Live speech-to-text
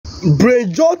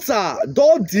Brain jotter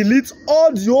don delete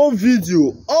audio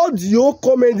video, audio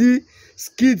comedy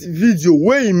skit video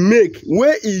wey he make,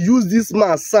 wey he use this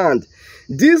man sound.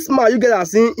 This man you guys are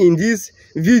seeing in this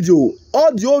video,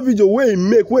 audio video wey he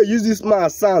make, wey he use this man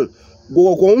sound.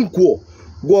 Brain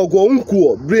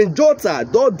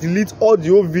jotter don delete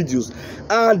audio videos,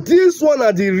 and this one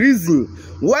are the reason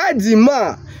why the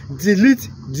man delete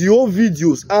the old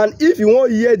videos. And if you wan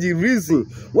hear the reason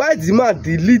why the man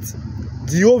delete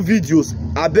the old videos,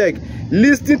 abeg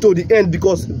lis ten to the end,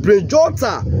 because brain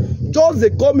jotter just dey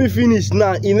call me finish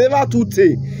now. E never too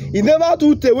tey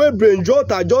wey brain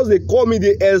jotter just dey call me,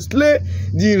 dey explain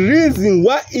the reason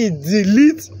why he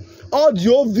delete all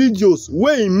the old videos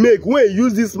wey he make, wey he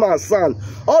use this man sound.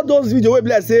 All those videos wey be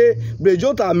like say brain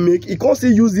jotter make, he come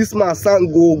still use this man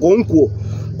sound the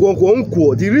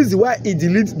reason why he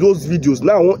delete those videos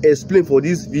now I wan explain for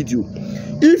this video.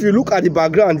 If you look at the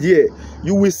background here,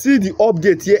 you will see the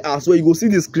update here as well. You go see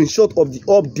the screenshot of the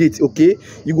update, okay?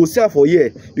 You go see am for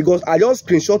here, because I just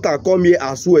screenshot and come here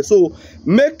as well. So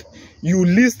make you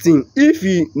listen. If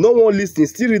you no wan listen,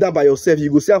 still read am by yourself.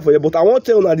 You go see am for here. But I wan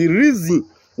tell you now the reason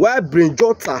why brain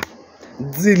jotter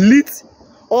delete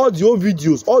all the old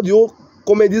videos, all the old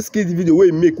comedy skit video wey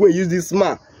he make, wey he use this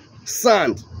man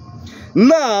sound.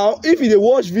 Now, if you dey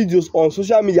watch videos on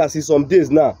social media since some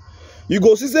days now, you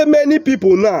go see say many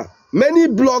people now, many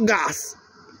bloggers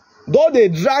don dey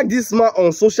drag this man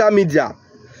on social media,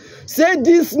 say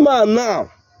this man now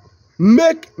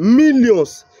make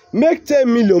millions, make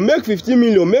 10 million, make 15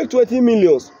 million, make 20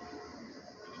 millions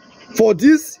for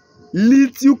this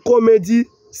little comedy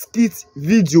skit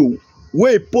video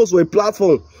wey he post for a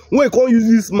platform, wey he come use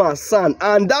this man sound,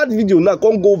 and that video now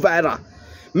come go viral.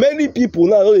 Many people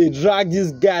now don dey drag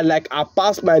this guy like I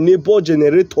pass my neighbor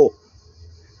generator.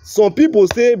 Some people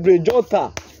say brain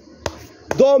jotter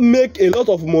don make a lot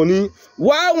of money.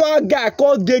 Why one guy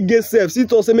called ejeaghe sef see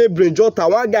talk say make brain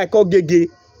jotter, one guy called ejeaghe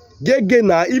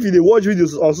na, if you dey watch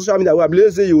videos on social media, I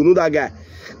believe say you will know that guy.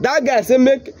 That guy say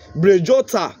make brain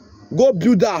jotter go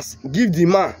build house give the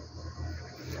man,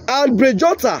 and brain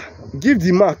jotter give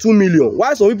the man 2 million.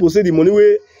 Why some people say the money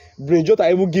wey brain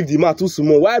jotter even give the man too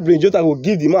small? Why brain jotter go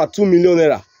give the man 2 million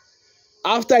naira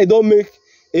after he don make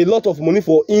a lot of money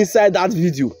for inside that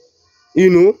video? You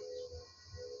know,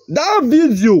 that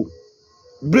video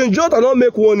brain jotter don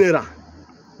make 1 naira.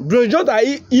 Brain jotter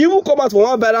he even come out for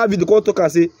one viral video come talk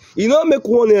and say he no make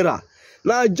 1 naira.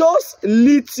 Na just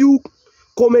little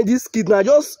comedy skit, na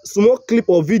just small clip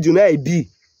of video na e be.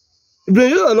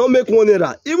 Brain jotter no make 1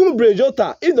 naira. Even brain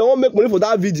jotter, if they wan make money for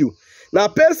that video, na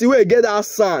person wey get that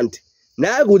sound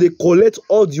na go dey collect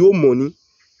all the whole money.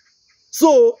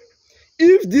 So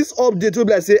if this update wey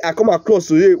be like say I come across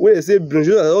today, wey dey say brain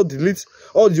jotter don delete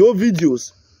all the old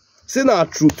videos, say na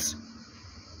truth,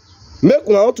 make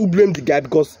una not to blame the guy,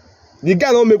 because the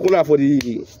guy no make una for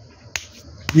the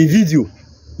video.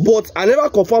 But I never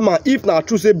confirm am if na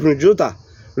true say brain jotter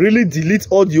really delete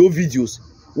all the old videos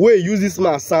wey use this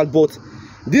man sound. But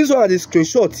this one are the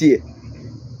screenshot here.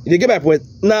 You dey get my point?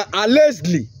 Na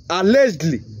allegedly,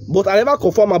 but I never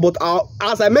confirm am. But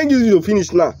as I make this video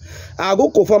finish now, I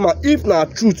go confirm am if na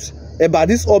truth about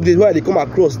this update wey I dey come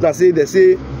across. Now say they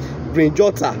say brain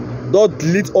jotter don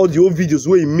delete all the old videos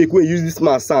wey he make, wey he use this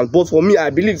man sound. But for me, I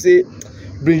believe say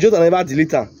brain jotter never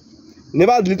delete am,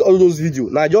 never delete all those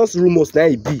videos. Na just rumors na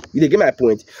e be. You dey get my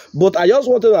point? But I just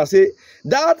want to say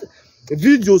that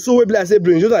video so wey be like say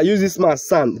brain jotter use this man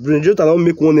sound, brain jotter don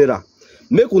make 1 naira.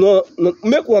 Make una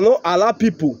no allow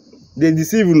people dey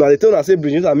deceive una. They tell una say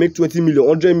brain jotter make 20 million,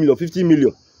 100 million, 50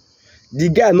 million. The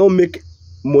guy no make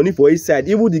money for his side.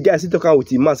 Even the guy still talking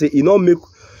with him man say he no make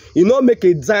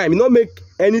a dime, he no make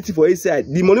anything for his side.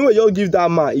 The money wey you just give that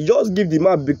man, he just give the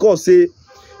man because say,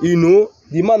 you know,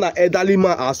 the man na elderly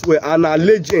man as well, and na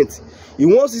legend. He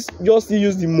wants just to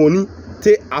use the money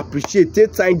to appreciate, to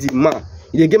thank the man.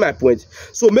 You dey get my point?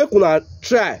 So make una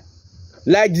try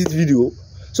like this video,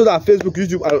 so that Facebook,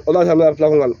 YouTube, and other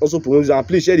platforms can also promote it. And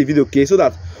please share the video, okay, so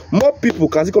that more people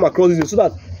can still come across this video, so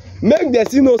that make them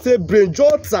still know say brain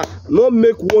jotter no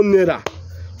make 1 naira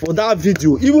for that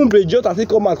video. Even brain jotter still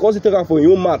come out, come still take am for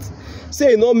your own mouth,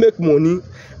 say he no make money.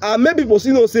 And make people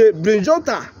still know say brain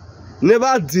jotter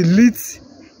never delete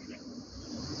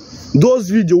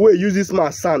those videos wey use this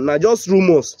man sound. Na just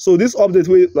rumors. So this update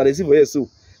wey na dey see for here, so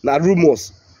na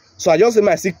rumors. So I just say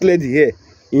my still clear the hair.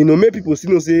 You know, make people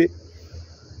still know say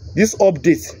this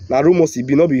update na rumors, e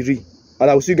be not be real. And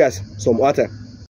I will see you guys some other time.